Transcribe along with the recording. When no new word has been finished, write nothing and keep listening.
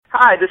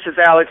Hi, this is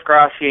Alex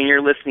Grossi, and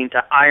you're listening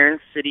to Iron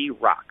City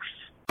Rocks.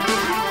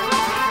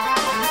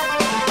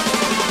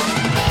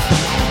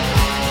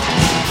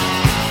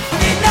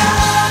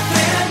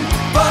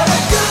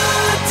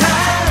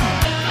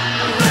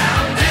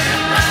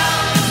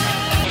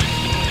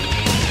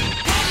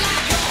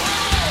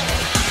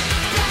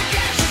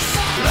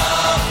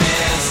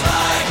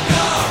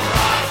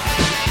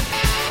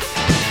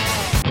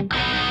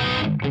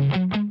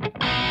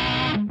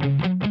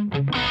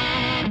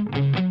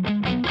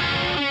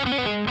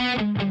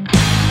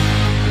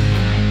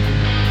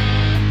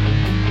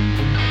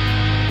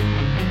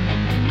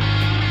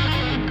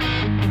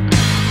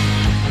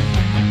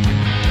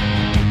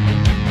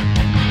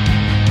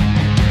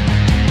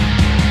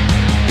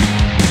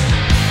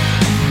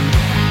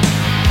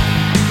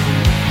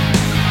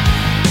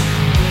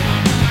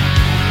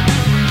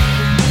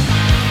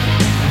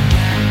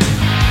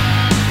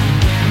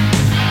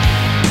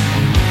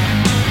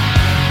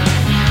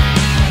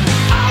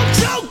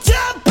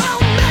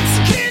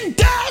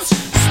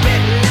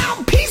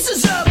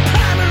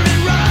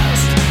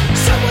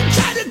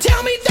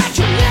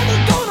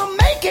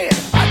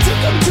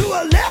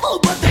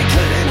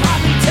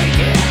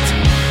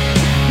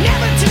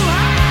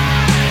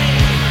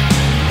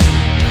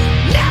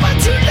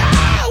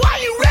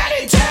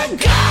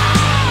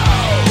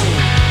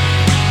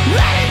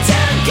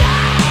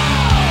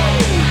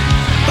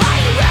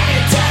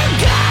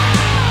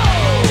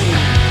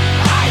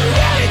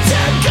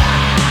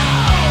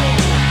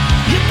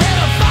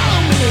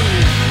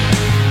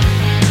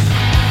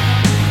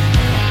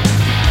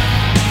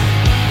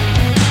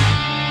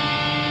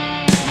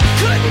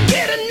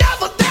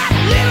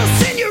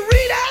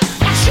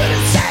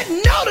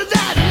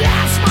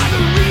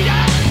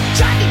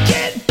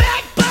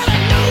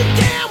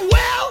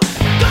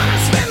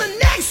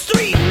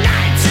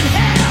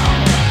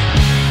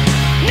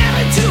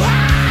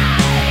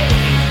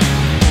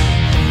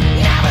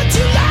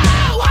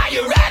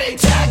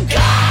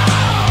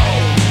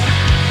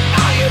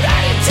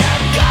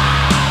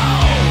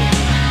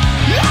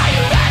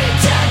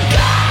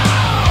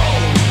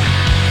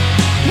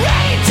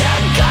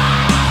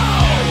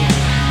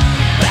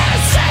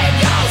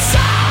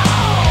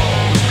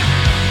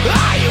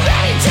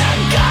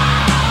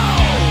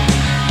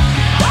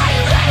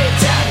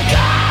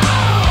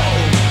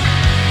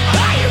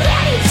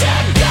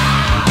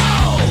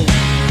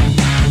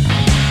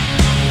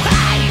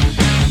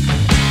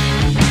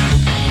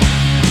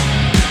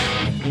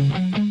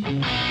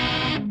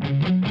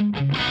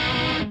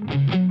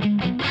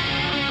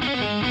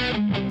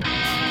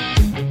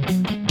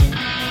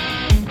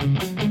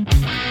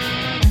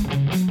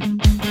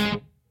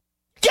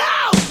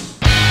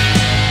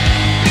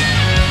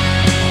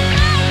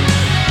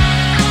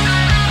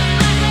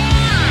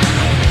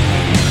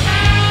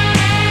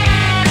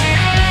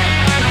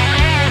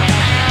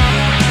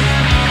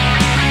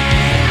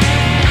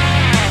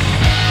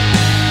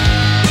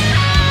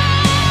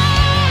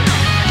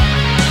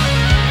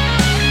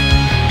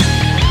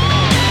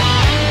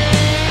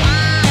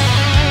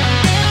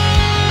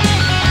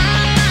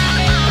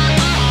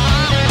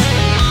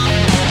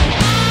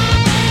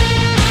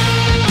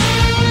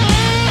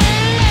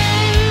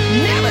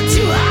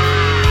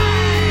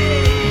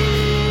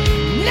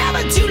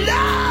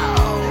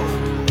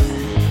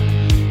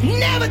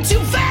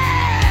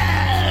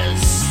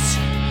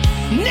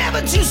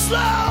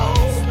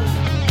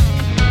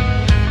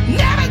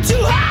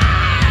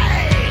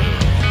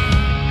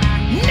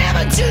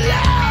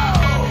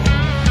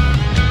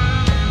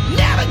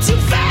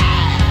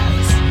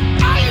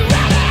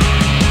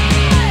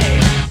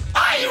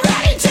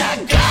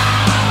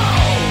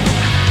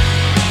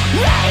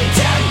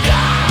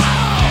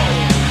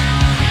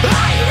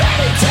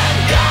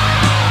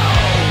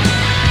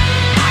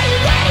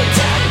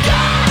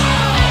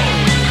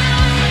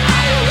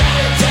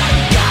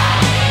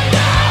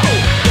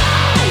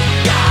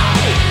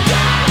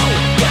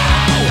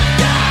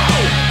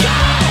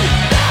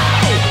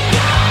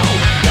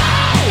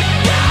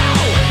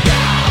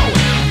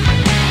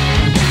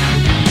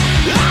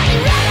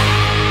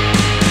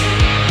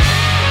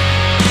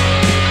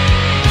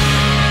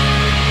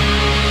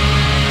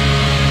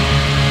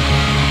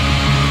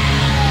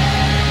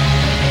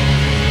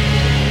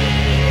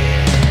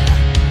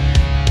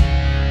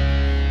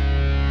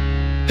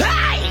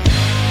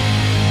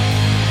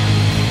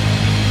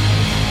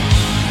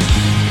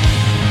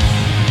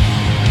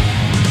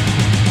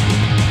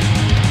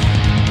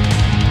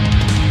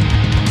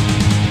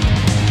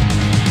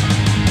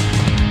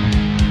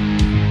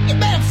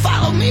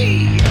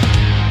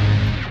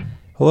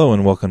 Hello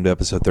and welcome to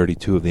episode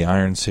 32 of the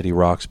Iron City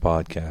Rocks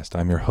podcast.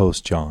 I'm your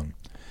host, John.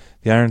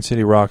 The Iron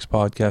City Rocks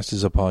podcast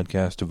is a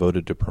podcast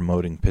devoted to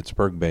promoting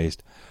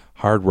Pittsburgh-based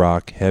hard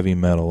rock, heavy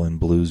metal, and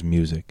blues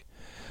music.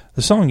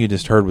 The song you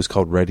just heard was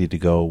called Ready to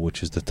Go,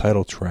 which is the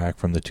title track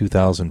from the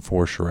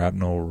 2004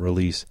 Shrapnel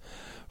release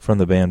from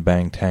the band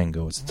Bang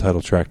Tango. It's the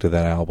title track to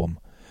that album.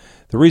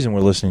 The reason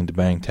we're listening to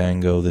Bang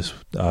Tango this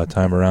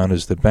time around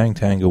is that Bang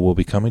Tango will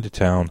be coming to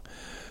town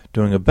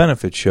doing a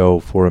benefit show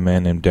for a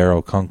man named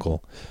Daryl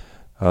Kunkel.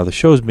 The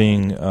show's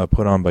being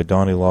put on by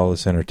Donnie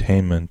Lawless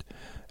Entertainment.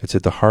 It's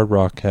at the Hard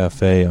Rock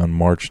Cafe on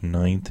March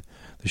 9th.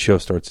 The show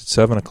starts at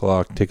 7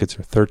 o'clock. Tickets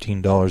are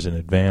 $13 in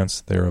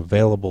advance. They're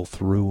available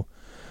through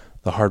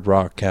the Hard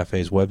Rock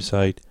Cafe's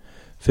website.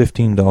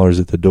 $15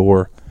 at the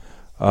door.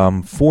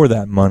 For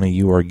that money,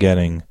 you are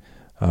getting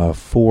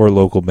 4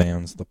 local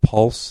bands, The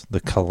Pulse,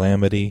 The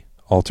Calamity,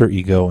 Alter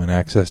Ego, and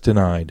Access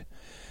Denied,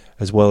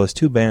 as well as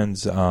 2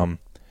 bands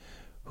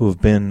who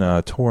have been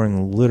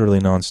touring literally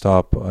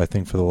nonstop, I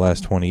think, for the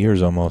last 20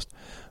 years almost,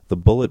 the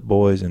Bullet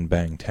Boys and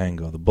Bang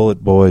Tango. The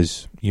Bullet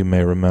Boys, you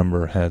may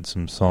remember, had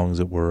some songs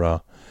that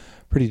were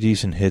pretty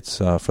decent hits,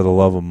 For the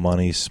Love of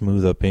Money,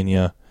 Smooth Up In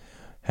Ya,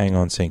 Hang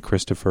On St.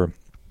 Christopher.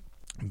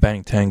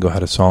 Bang Tango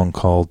had a song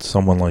called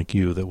Someone Like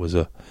You that was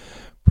a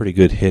pretty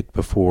good hit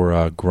before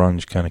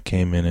grunge kind of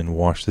came in and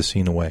washed the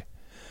scene away.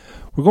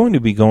 We're going to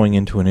be going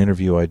into an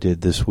interview I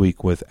did this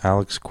week with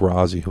Alex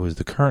Grazi, who is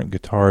the current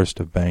guitarist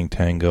of Bang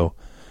Tango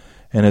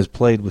and has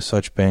played with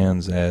such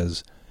bands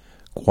as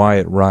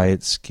Quiet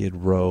Riot, Skid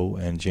Row,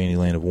 and Janie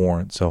Lane of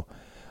Warrant. So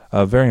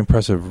a very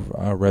impressive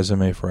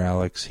resume for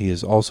Alex. He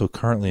is also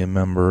currently a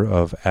member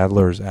of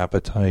Adler's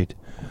Appetite,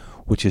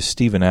 which is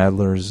Steven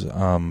Adler's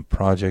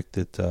project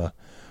that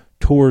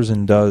tours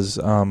and does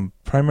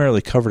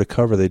primarily cover to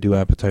cover. They do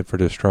Appetite for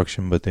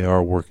Destruction, but they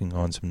are working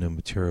on some new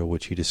material,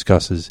 which he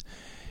discusses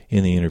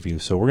in the interview.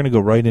 So we're going to go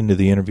right into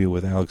the interview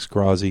with Alex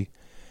Grazi,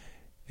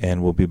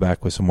 and we'll be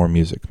back with some more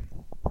music.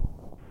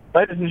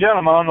 Ladies and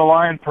gentlemen, on the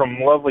line from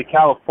lovely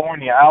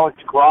California, Alex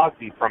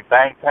Grazi from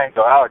Bang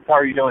Tango. Alex, how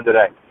are you doing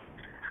today?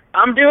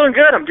 I'm doing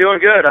good.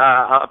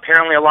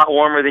 Apparently a lot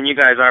warmer than you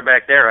guys are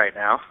back there right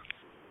now.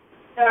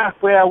 Yeah,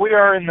 we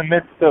are in the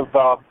midst of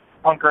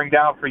hunkering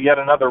down for yet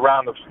another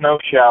round of snow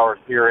showers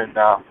here in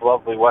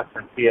lovely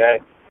western PA.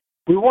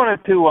 We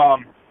wanted to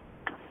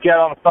get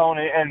on the phone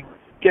and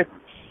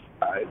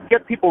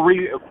get people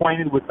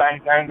reacquainted with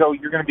Bang Tango.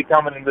 You're going to be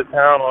coming into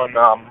town on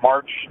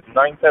March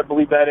 9th, I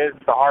believe that is,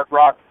 the Hard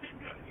Rock,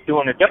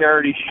 doing a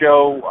charity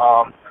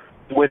show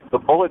with the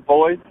Bullet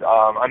Boys,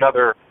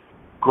 another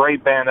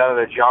great band out of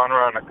the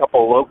genre, and a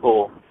couple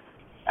local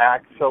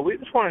acts. So we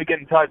just wanted to get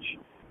in touch,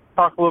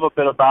 talk a little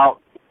bit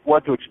about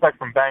what to expect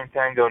from Bang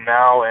Tango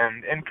now,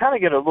 and kind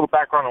of get a little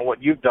background on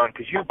what you've done,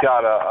 because you've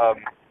got a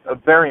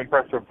very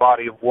impressive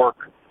body of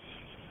work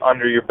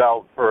under your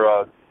belt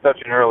for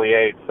such an early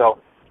age. So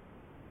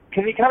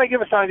can you kind of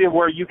give us an idea of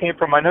where you came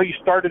from? I know you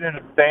started in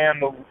a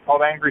band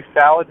called Angry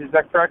Salad. Is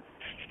that correct?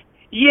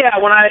 Yeah,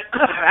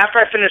 after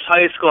I finished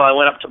high school, I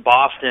went up to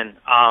Boston,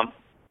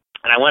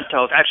 and I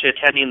was actually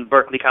attending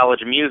Berklee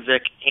College of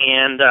Music,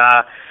 and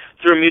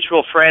through a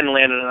mutual friend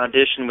landed an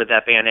audition with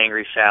that band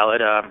Angry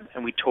Salad,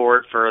 and we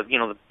toured for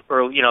the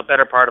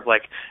better part of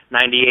like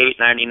 98,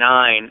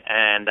 99,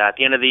 and at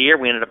the end of the year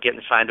we ended up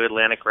getting signed to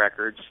Atlantic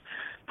Records,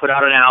 put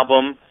out an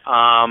album,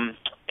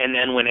 and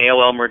then when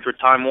AOL merged with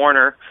Time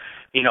Warner,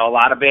 a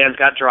lot of bands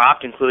got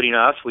dropped, including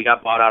us. We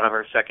got bought out of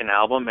our second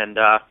album, and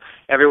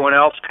everyone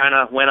else kind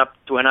of went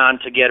on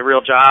to get real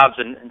jobs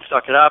and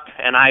stuck it up.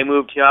 And I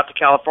moved out to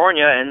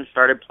California and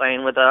started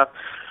playing with a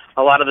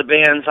lot of the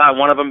bands,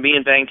 one of them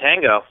being Bang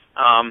Tango.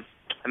 I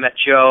met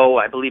Joe,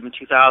 I believe, in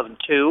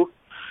 2002,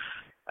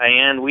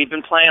 and we've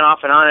been playing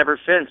off and on ever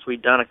since.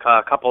 We've done a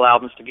couple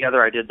albums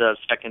together. I did the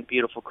second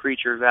Beautiful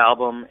Creatures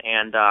album,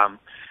 and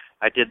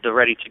I did the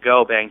Ready to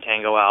Go Bang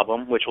Tango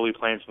album, which we'll be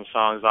playing some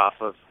songs off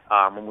of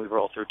when we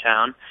roll through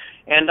town.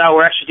 And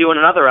we're actually doing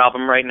another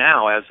album right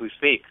now as we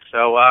speak.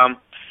 So, I've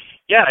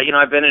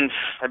been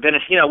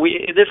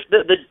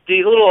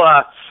the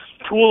little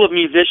pool of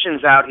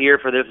musicians out here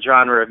for this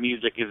genre of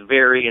music is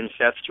very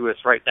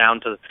incestuous, right down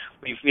to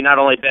we've not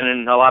only been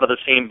in a lot of the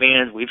same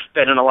bands, we've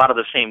been in a lot of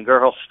the same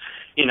girls.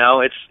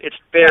 It's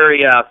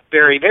very,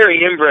 very,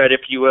 very inbred,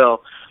 if you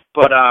will.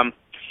 But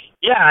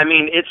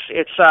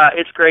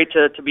it's great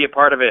to be a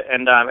part of it.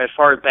 And as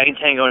far as Bang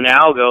Tango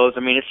now goes,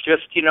 it's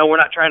just we're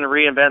not trying to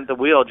reinvent the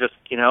wheel. Just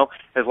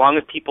as long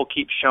as people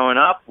keep showing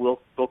up, we'll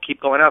keep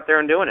going out there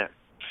and doing it.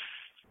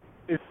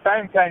 It's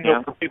Bang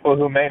Tango for people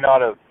who may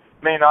not have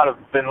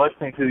been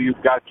listening to you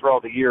guys for all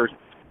the years.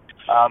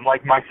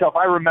 Like myself,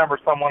 I remember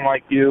Someone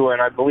Like You,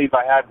 and I believe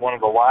I had one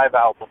of the live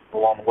albums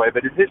along the way.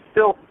 But is it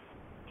still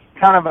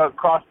kind of a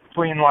cross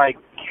between like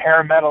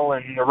hair metal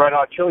and the Red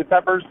Hot Chili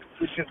Peppers,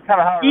 which is kind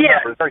of how I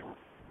remember it?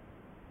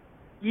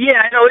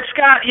 Yeah, it's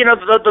got,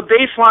 the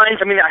bass lines.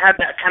 I had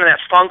that kind of that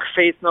funk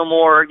Faith No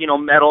More,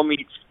 metal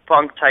meets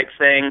funk type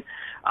thing.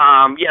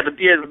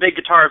 The big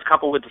guitar is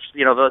coupled with,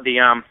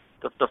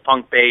 the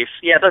funk bass.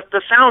 Yeah,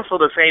 the sound's still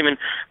the same, and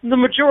the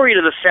majority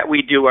of the set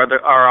we do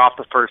are off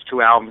the first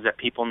two albums that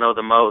people know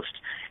the most,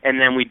 and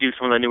then we do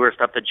some of the newer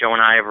stuff that Joe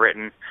and I have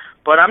written.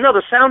 But no,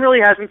 the sound really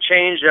hasn't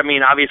changed.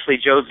 Obviously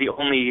Joe's the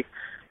only,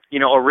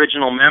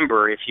 original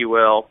member, if you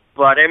will.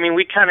 But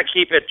we kind of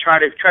try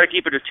to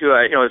keep it to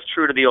as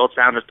true to the old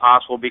sound as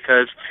possible,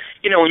 because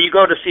when you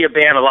go to see a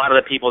band, a lot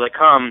of the people that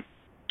come,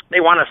 they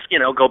want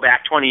to go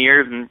back 20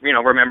 years and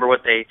remember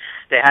what they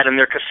had in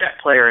their cassette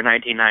player in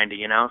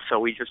 1990. So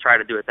we just try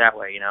to do it that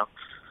way.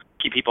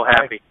 Keep people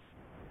happy.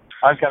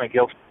 I'm kind of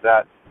guilty of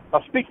that.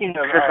 Now, speaking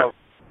of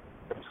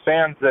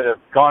bands that have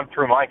gone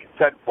through my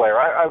cassette player.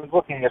 I was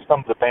looking at some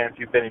of the bands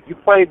you've been in. You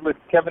played with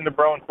Kevin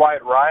DuBrow and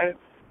Quiet Riot?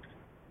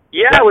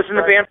 Yeah, I was in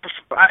the band.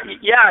 I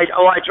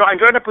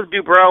joined up with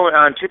DuBrow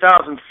in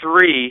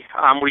 2003.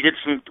 We did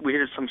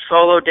some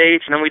solo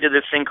dates, and then we did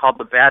this thing called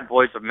the Bad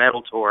Boys of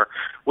Metal Tour,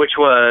 which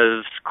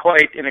was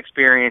quite an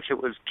experience.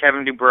 It was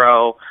Kevin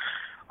DuBrow,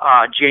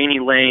 Janie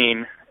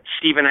Lane,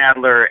 Steven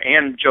Adler,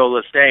 and Joe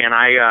Liste, and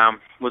I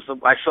was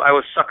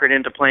suckered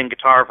into playing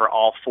guitar for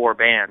all four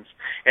bands.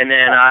 And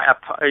then at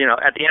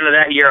the end of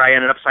that year, I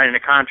ended up signing a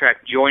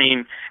contract,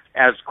 joining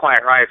as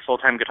Quiet Riot's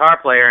full-time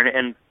guitar player,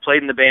 and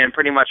played in the band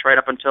pretty much right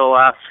up until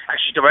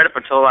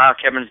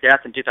Kevin's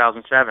death in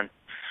 2007.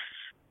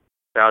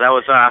 So that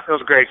was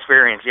a great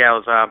experience. Yeah,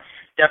 it was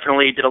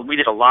we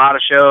did a lot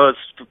of shows,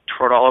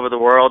 toured all over the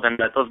world, and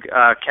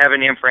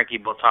Kevin and Frankie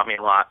both taught me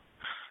a lot.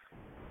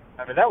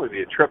 I mean, that would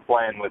be a trip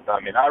playing with.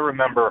 I mean, I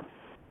remember,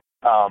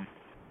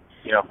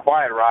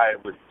 Quiet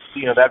Riot was,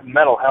 that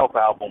Metal Health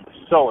album was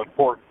so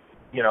important.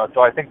 So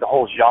I think the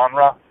whole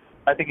genre,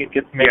 I think it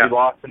gets maybe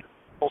lost in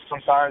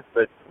sometimes,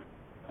 but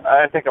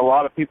I think a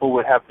lot of people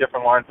would have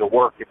different lines of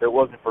work if it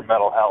wasn't for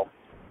Metal Health.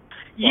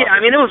 Yeah,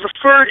 I mean, it was the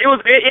first.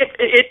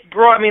 It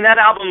brought. I mean, that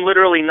album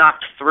literally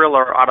knocked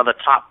Thriller out of the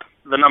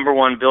number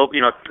one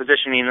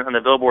positioning on the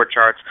Billboard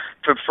charts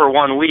for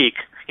 1 week.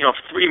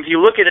 If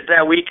you look at it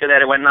that week that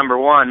it went number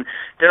one,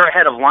 they're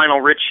ahead of Lionel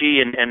Richie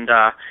and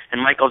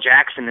Michael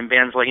Jackson and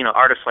bands like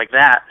artists like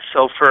that.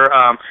 So for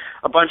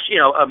a bunch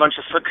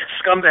of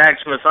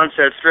scumbags from the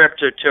Sunset Strip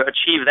to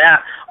achieve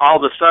that,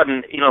 all of a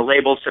sudden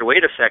labels said,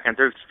 wait a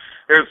second, there's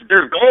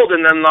gold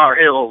in them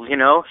hills,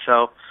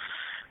 So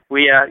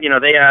we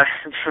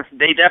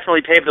they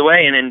definitely paved the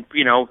way, and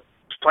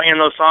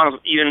playing those songs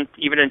even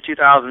in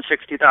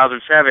 2006,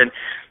 2007,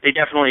 they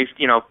definitely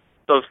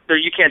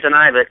you can't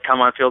deny that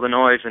 "Come On, Feel the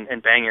Noise"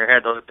 and "Bang Your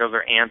Head." Those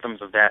are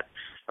anthems of that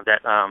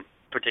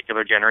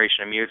particular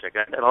generation of music.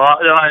 They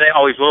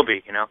always will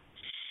be,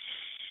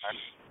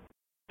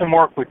 Some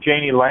work with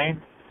Janie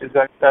Lane. Is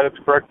that is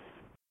correct?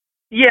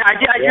 Yeah,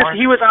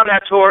 he was on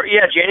that tour.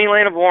 Yeah, Janie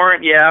Lane of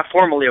Warrant. Yeah,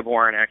 formerly of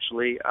Warrant,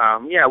 actually. I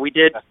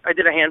did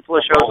a handful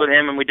of shows with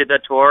him, and we did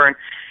that tour. And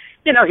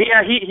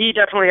he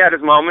definitely had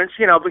his moments.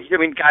 But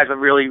guy's a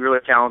really, really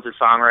talented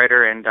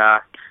songwriter, and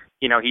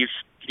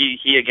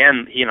he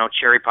again,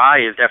 Cherry Pie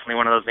is definitely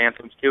one of those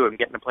anthems too, and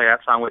getting to play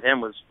that song with him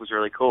was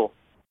really cool.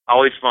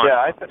 Always fun. Yeah,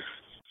 I think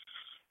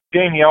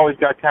Jamie always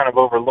got kind of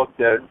overlooked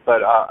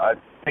but I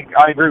think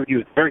I agree with you.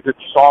 He's a very good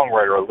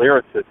songwriter, a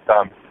lyricist.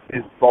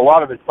 A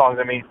lot of his songs,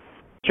 I mean,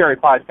 Cherry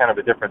Pie is kind of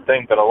a different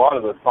thing, but a lot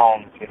of the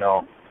songs,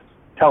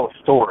 tell a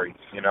story,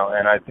 and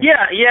I think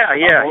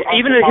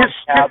even his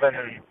cabin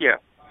and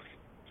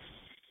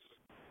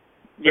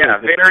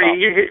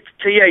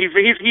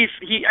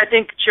I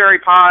think Cherry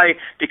Pie,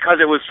 because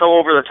it was so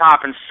over the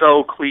top and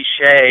so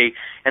cliche,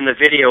 and the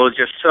video was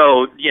just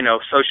so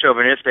so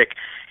chauvinistic,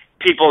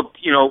 people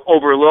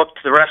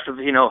overlooked the rest of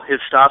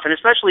his stuff, and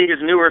especially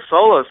his newer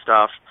solo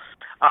stuff.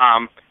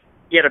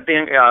 He had a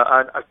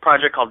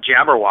project called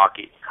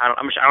Jabberwocky. I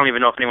don't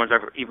even know if anyone's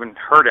ever even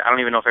heard it. I don't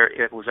even know if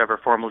it was ever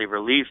formally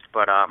released,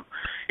 but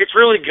it's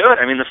really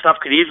good. I mean, the stuff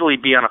could easily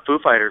be on a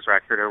Foo Fighters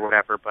record or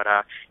whatever, but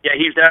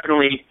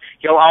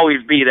he'll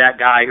always be that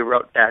guy who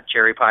wrote that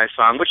Cherry Pie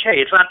song, which,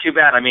 hey, it's not too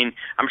bad. I mean,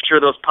 I'm sure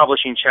those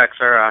publishing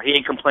checks he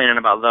ain't complaining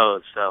about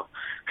those, so,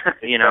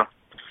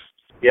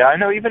 Yeah, I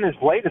know even his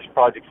latest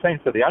project,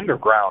 Saints of the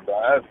Underground,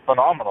 a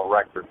phenomenal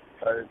record.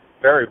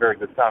 Very, very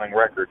good sounding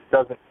record.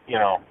 Doesn't,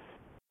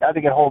 I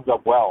think it holds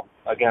up well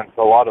against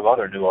a lot of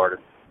other new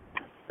artists.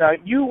 Now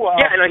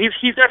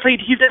he's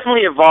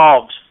definitely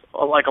evolved.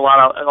 Like a lot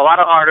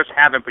of artists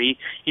haven't, but he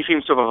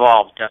seems to have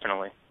evolved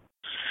definitely.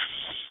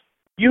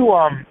 You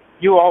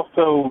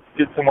also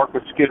did some work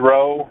with Skid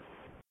Row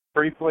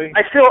briefly.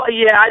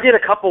 I did a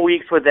couple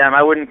weeks with them.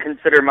 I wouldn't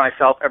consider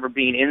myself ever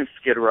being in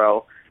Skid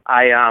Row.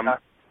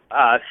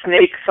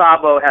 Snake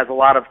Sabo has a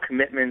lot of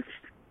commitments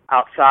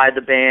outside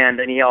the band,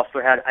 and he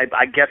also had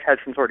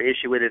some sort of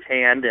issue with his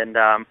hand, and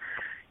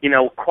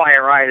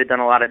Quiet Riot had done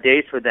a lot of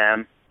dates with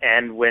them,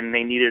 and when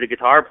they needed a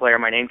guitar player,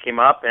 my name came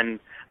up, and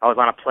I was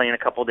on a plane a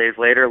couple days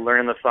later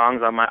learning the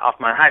songs off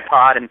my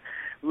iPod, and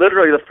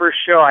literally the first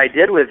show I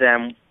did with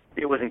them,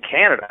 it was in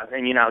Canada,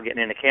 and how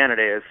getting into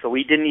Canada is, so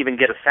we didn't even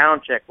get a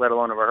sound check, let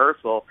alone a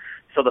rehearsal.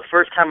 So the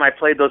first time I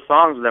played those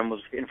songs with them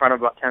was in front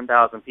of about 10,000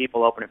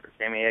 people opening for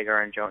Sammy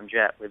Hagar and Joan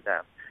Jett with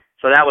them.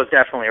 So that was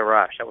definitely a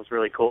rush. That was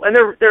really cool. And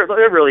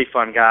they're really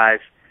fun guys.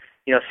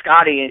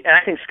 Scotty, and I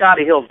think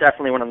Scotty Hill's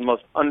definitely one of the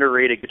most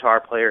underrated guitar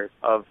players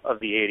of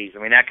the 80s. I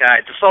mean, that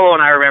guy, the solo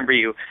and I Remember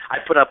You,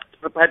 I'd put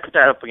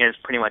that up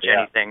against pretty much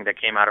anything that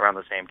came out around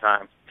the same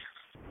time.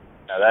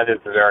 Yeah, that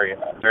is a very,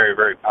 very,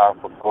 very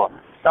powerful solo.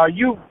 Now, are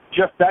you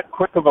just that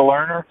quick of a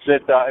learner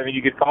that,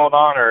 you get called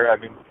on, or,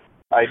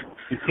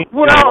 you seem to do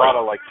a lot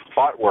of,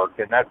 spot work,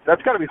 and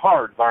that's got to be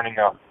hard, learning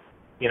an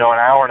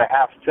hour and a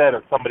half set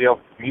of somebody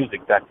else's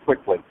music that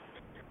quickly.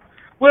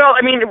 Well,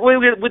 I mean,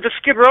 with the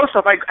Skid Row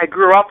stuff, I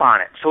grew up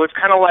on it, so it's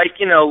kind of like,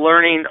 you know,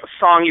 learning a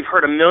song you've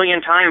heard a million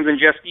times and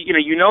just, you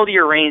know the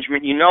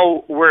arrangement, you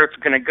know where it's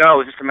going to go.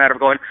 It's just a matter of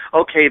going,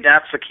 okay,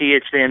 that's the key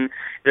it's in.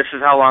 This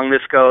is how long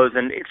this goes,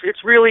 and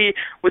it's really,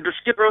 with the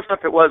Skid Row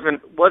stuff, it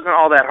wasn't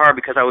all that hard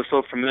because I was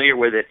so familiar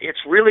with it.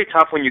 It's really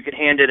tough when you get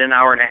handed an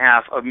hour and a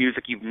half of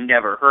music you've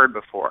never heard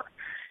before,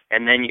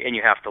 and then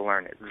you have to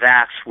learn it.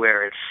 That's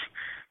where it's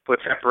what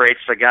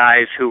separates the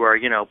guys who are,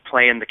 you know,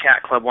 playing the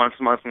Cat Club once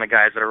a month and the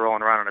guys that are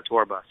rolling around on a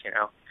tour bus, you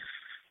know.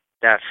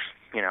 That's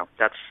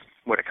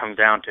what it comes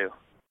down to.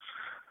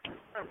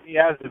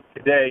 As of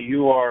today,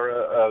 you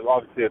are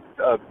obviously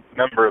a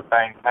member of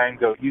Bang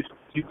Tango.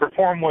 You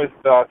perform with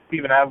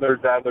Steven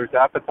Adler's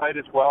Appetite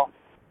as well,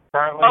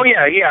 currently? Oh,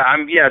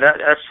 yeah.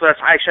 That's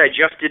actually, I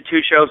just did 2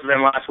 shows with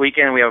them last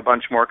weekend. We have a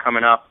bunch more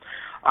coming up.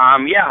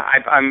 I'm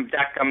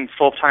a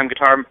full-time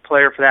guitar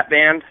player for that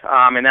band,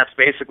 and that's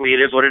basically,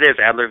 it is what it is,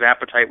 Adler's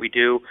Appetite. We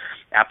do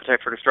Appetite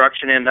for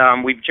Destruction,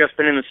 and we've just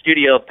been in the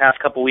studio the past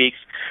couple weeks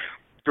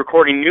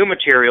recording new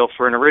material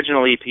for an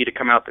original EP to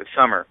come out this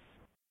summer.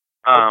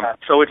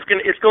 So it's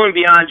going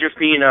beyond just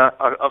being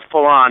a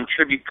full-on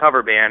tribute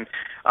cover band.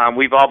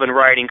 We've all been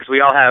writing, because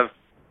we all have,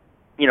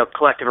 you know,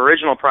 collective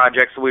original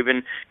projects, so we've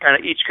been kind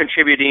of each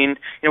contributing.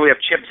 You know, we have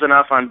Chip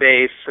Zanoff on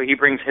bass, so he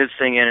brings his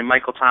thing in, and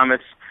Michael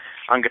Thomas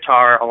on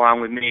guitar along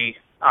with me.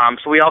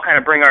 So we all kind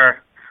of bring our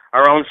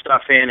own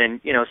stuff in,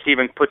 and, you know,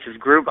 Steven puts his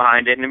groove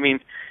behind it. And I mean,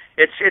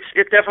 it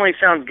definitely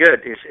sounds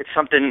good. It's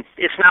something,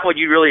 it's not what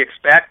you really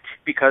expect,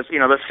 because, you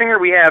know, the singer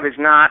we have he's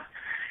not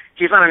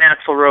an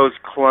Axl Rose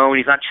clone.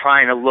 He's not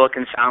trying to look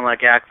and sound like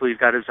Axl. He's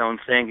got his own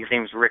thing. His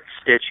name's Rick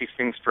Stitch. He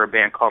sings for a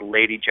band called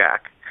Lady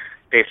Jack,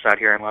 based out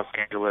here in Los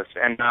Angeles.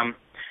 And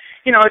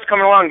you know, it's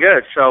coming along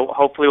good. So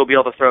hopefully we'll be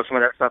able to throw some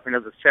of that stuff into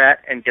the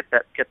set and get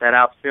that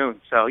out soon.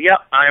 So yeah,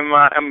 I'm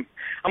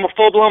a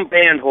full-blown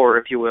band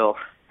whore, if you will.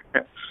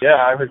 Yeah,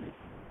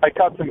 I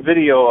caught some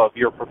video of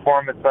your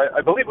performance. I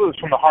believe it was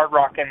from the Hard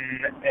Rock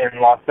in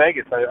Las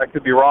Vegas. I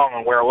could be wrong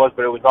on where it was,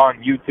 but it was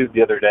on YouTube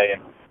the other day,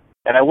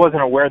 and I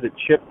wasn't aware that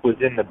Chip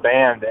was in the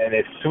band. And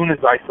as soon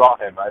as I saw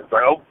him, I was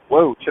like, oh,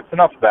 whoa, Chip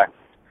Zanoff's back.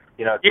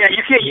 You know. Yeah,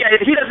 you can't. Yeah,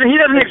 he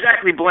doesn't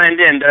exactly blend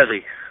in, does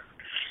he?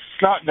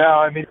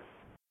 No, I mean.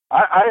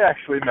 I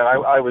actually, man,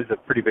 I was a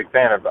pretty big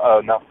fan of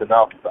Nuff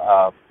Enough.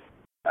 I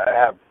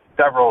have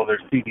several of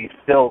their CDs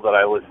still that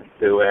I listen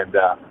to, and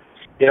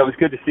it was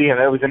good to see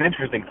him. It was an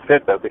interesting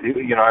fit, though, because,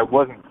 you know, I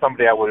wasn't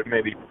somebody I would have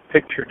maybe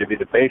pictured to be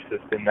the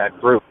bassist in that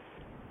group.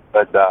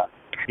 But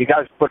you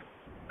guys put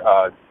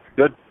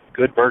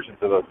good versions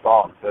of those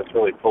songs. That's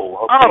really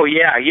cool. Oh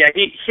yeah.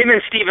 Him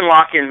and Steven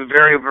lock in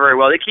very, very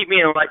well. They keep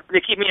me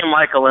and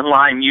Michael in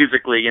line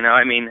musically. You know,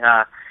 I mean.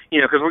 You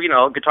know, because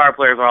guitar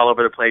players are all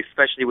over the place,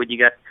 especially when you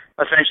get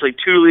essentially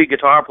 2 lead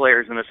guitar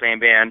players in the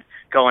same band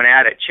going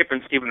at it. Chip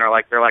and Steven they're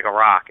like a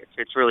rock.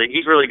 He's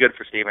really good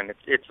for Steven.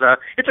 It's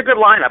a good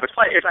lineup. It's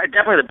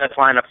definitely the best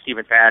lineup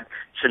Steven's had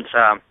since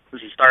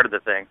he started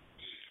the thing.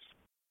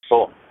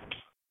 Cool.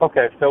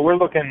 Okay, so we're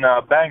looking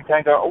Bang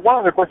Tango. One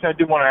other question I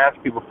do want to ask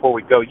you before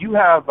we go. You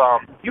have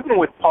you've been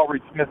with Paul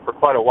Reed Smith for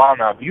quite a while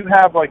now. Do you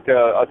have like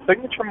a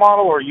signature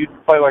model, or you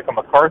play like a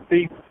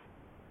McCarthy?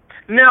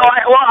 No,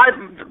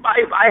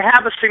 I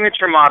have a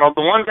signature model.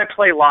 The ones I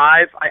play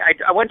live,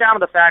 I went down to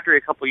the factory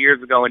a couple of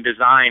years ago and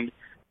designed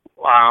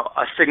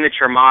a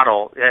signature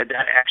model. That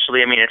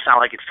actually, I mean, it's not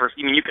like it's first.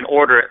 I mean, you can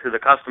order it through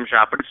the custom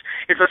shop, but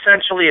it's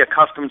essentially a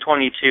custom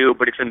 22,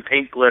 but it's in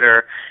pink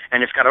glitter,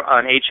 and it's got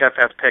an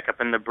HFS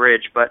pickup in the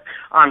bridge. But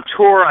on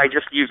tour, I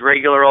just use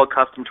regular old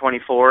custom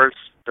 24s,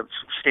 the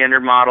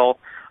standard model.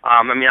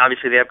 I mean,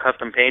 obviously they have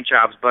custom paint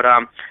jobs, but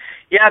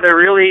yeah, they're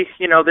really,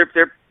 you know,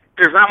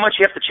 there's not much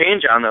you have to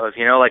change on those,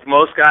 you know, like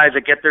most guys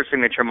that get their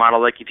signature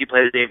model, like if you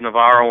play the Dave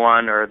Navarro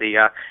one or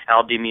the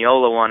Al Di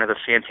Meola one or the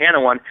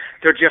Santana one,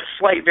 they're just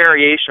slight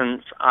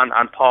variations on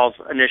Paul's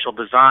initial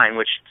design,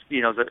 which,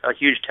 you know, is a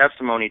huge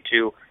testimony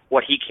to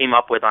what he came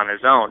up with on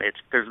his own.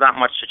 There's not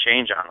much to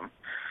change on them,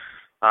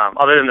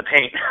 other than the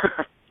paint.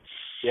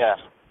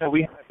 Yeah.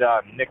 We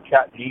had Nick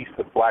Catanese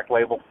of Black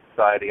Label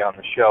Society on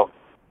the show.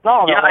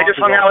 Yeah, I just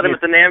hung out with him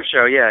at the NAMM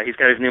show. Yeah, he's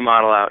got his new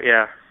model out,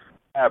 yeah.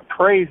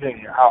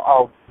 Praising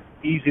how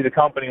easy the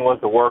company was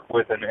to work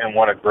with and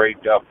what a great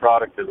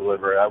product to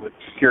deliver. I was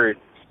curious.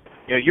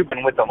 You know, you've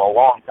been with them a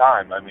long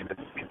time. I mean, it's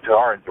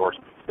guitar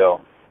endorsement still.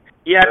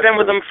 Yeah, I've been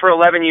with them for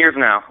 11 years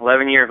now.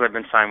 11 years I've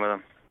been signed with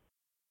them.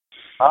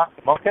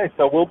 Awesome. Okay,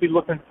 so we'll be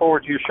looking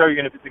forward to your show. You're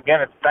going to,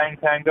 again, it's Bang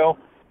Tango,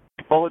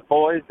 Bullet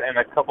Boys, and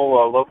a couple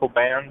local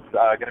bands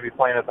going to be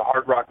playing at the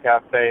Hard Rock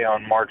Cafe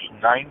on March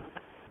 9th.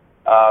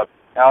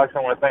 Alex, I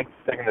want to thank you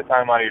for taking the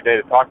time out of your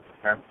day to talk to us,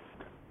 man.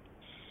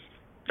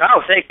 Oh,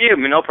 thank you.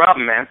 No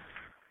problem, man.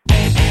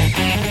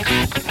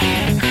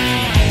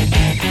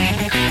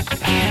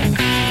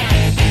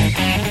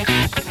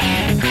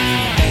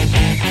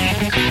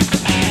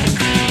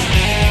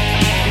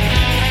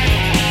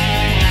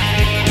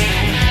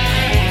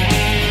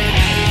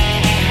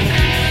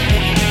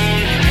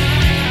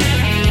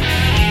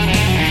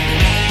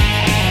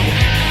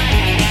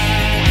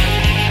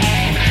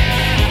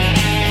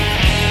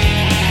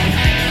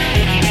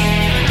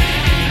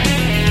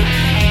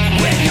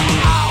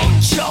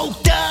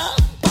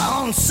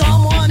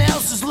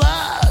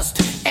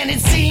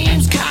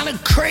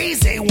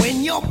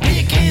 when you're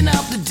picking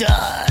up the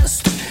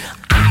dust.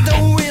 I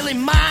don't really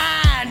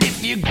mind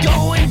if you're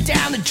going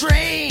down the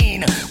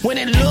drain when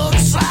it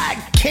looks like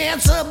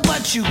cancer,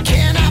 but you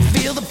cannot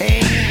feel the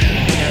pain.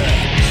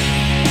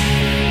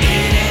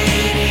 It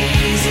ain't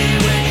easy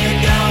when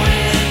you're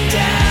going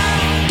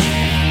down.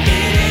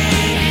 It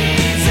ain't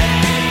easy.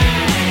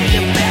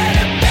 You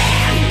better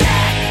bend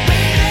back,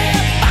 baby.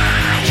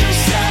 Find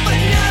yourself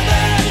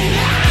another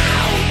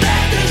now.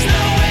 That there's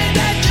no way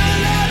that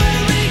you'll ever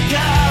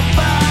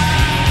recover.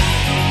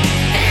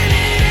 And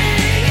it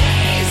ain't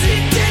easy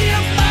till you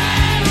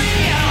finally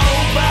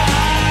over.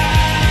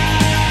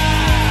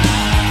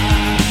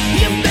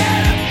 You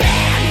better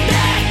bend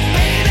back,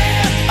 baby.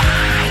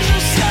 Find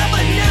yourself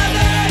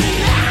another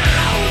now.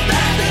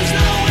 That there's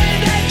no way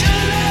that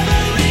you'll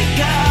ever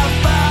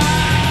recover.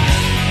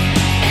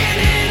 And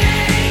it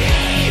ain't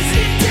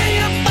easy till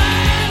you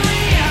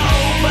finally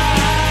over.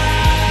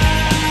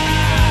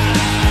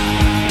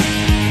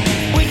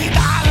 Well, you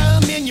got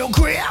 'em in your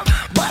grip,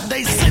 but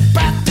they slip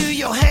right through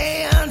your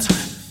hands.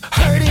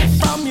 Heard it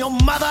from your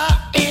mother,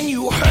 and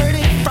you heard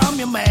it from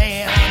your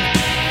man.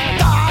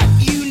 Thought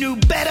you knew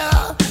better,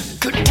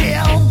 could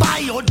tell by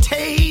your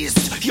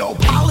taste, your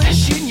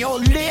polish in your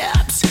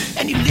lips,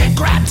 and you lick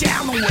right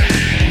down the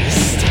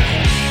waist.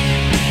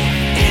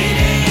 It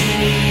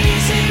ain't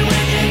easy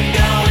when you're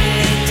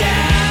going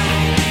down.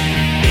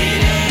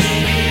 It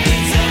ain't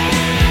easy.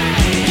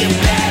 You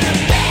better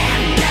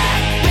bend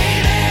back,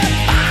 baby.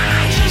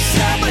 Find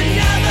yourself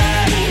another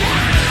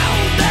now.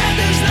 That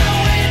there's no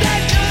way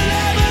that you'll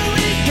ever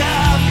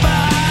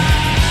recover.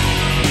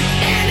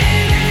 And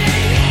it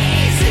ain't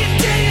easy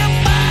till you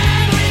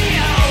finally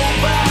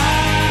over.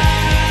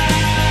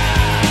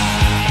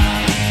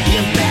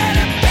 You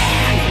better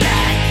bend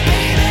back,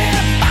 baby.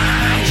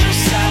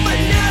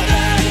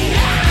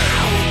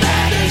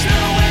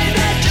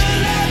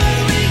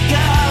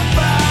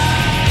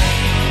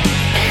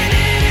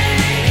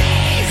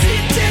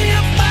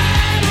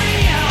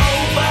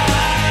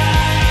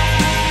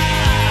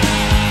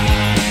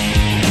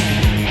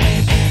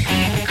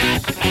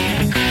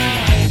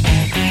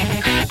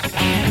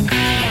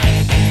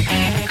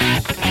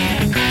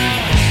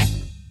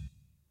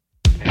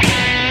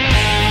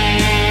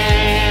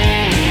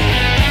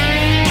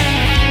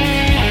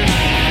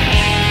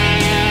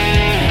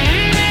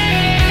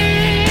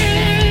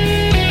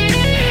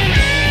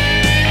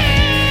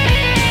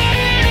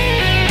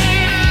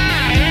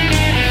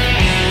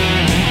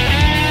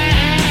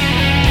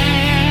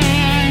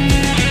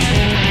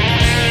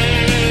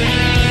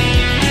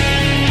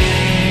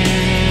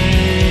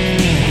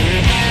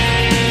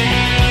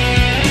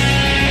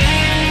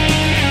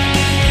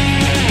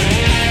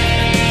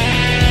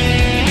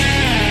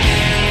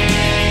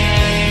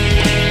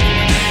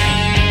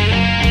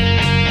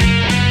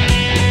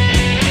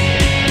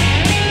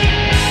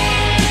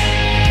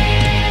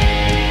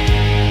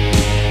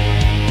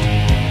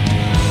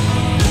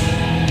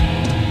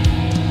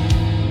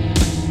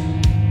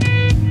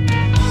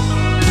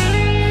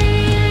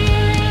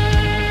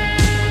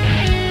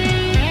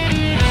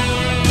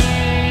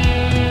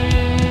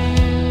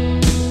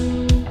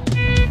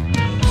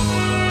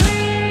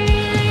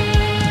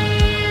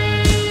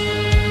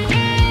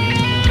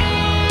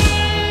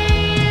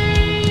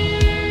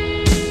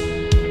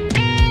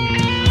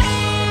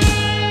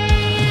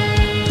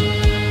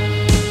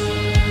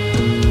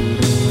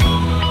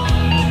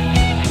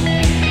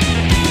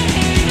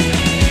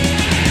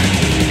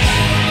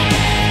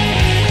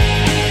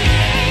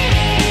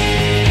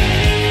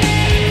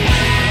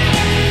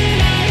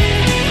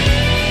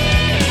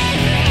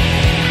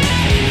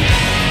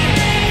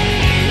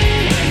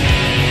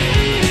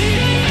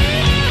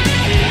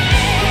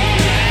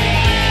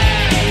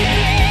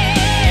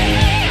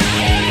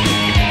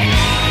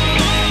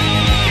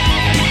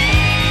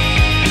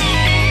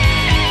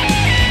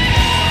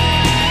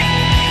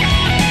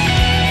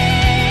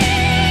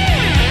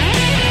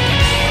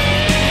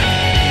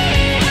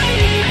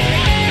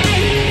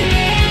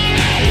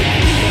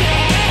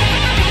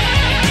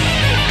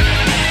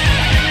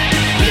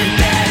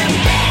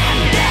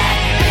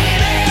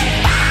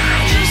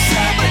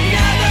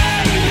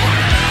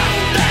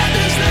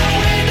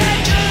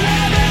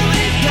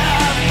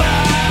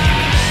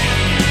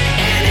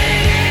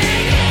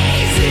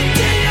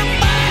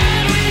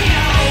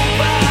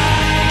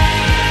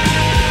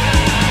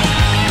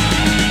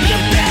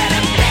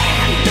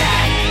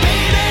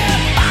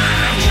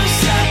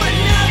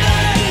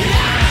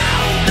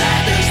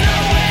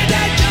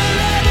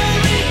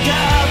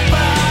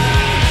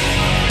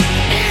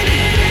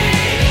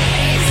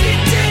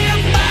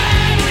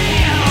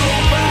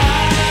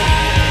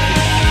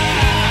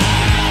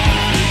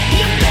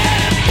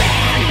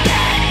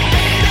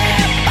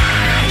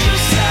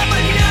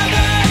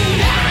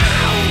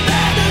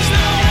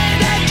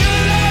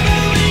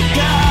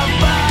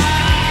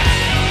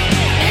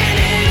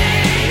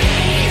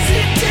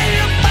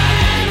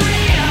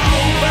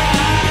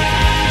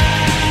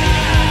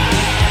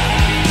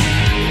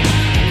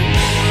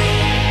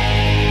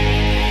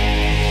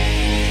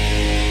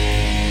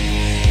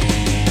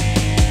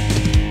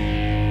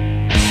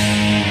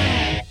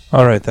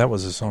 All right, that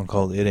was a song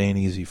called It Ain't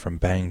Easy from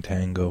Bang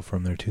Tango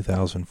from their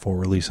 2004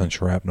 release on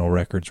Shrapnel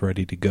Records,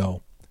 Ready to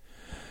Go.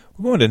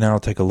 We're going to now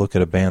take a look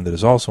at a band that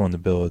is also on the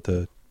bill at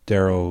the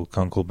Darryl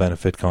Kunkel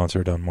benefit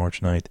concert on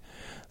March 9th.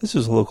 This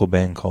is a local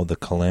band called The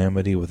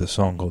Calamity with a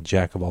song called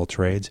Jack of All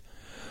Trades.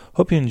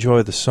 Hope you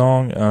enjoy the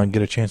song and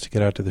get a chance to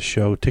get out to the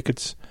show.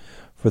 Tickets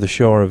for the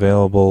show are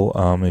available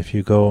if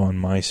you go on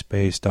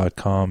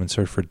myspace.com and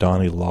search for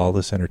Donnie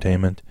Lawless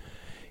Entertainment.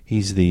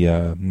 He's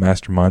the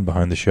mastermind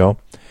behind the show.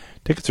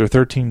 Tickets are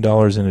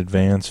 $13 in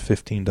advance,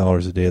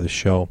 $15 a day of the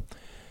show.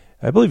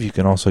 I believe you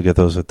can also get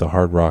those at the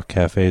Hard Rock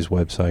Cafe's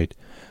website.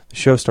 The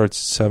show starts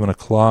at 7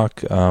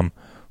 o'clock.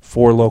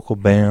 4 local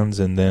bands,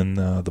 and then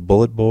the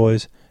Bullet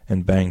Boys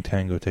and Bang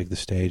Tango take the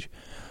stage.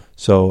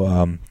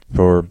 So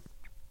for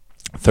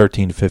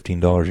 $13 to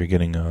 $15, you're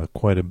getting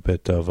quite a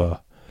bit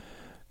of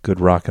good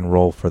rock and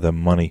roll for the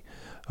money.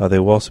 They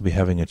will also be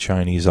having a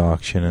Chinese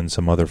auction and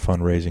some other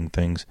fundraising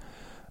things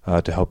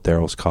to help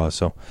Darryl's cause.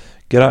 So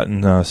get out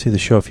and see the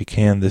show if you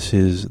can. This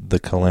is The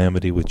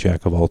Calamity with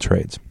Jack of All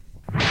Trades.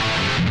 Working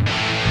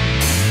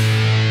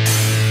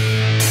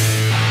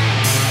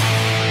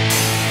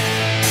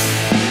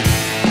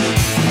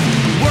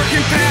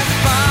past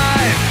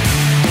 5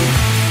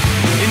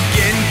 and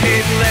getting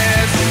paid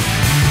less.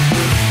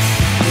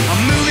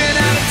 I'm moving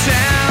out of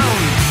town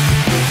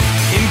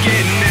and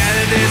getting out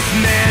of this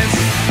mess.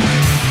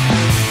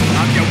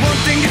 I've got one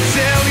thing to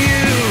tell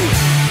you,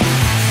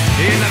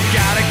 and I've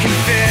gotta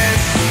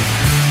confess.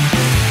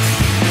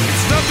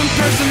 It's nothing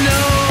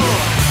personal,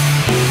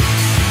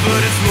 but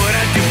it's what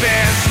I do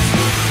best.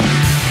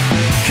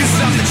 'Cause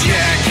I'm the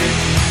jack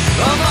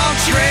of all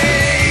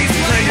trades,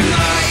 playing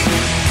life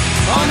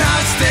on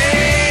high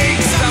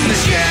stakes. I'm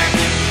the jack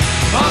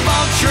of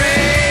all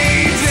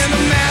trades and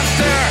the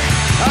master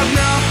of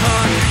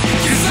none.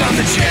 'Cause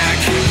I'm the jack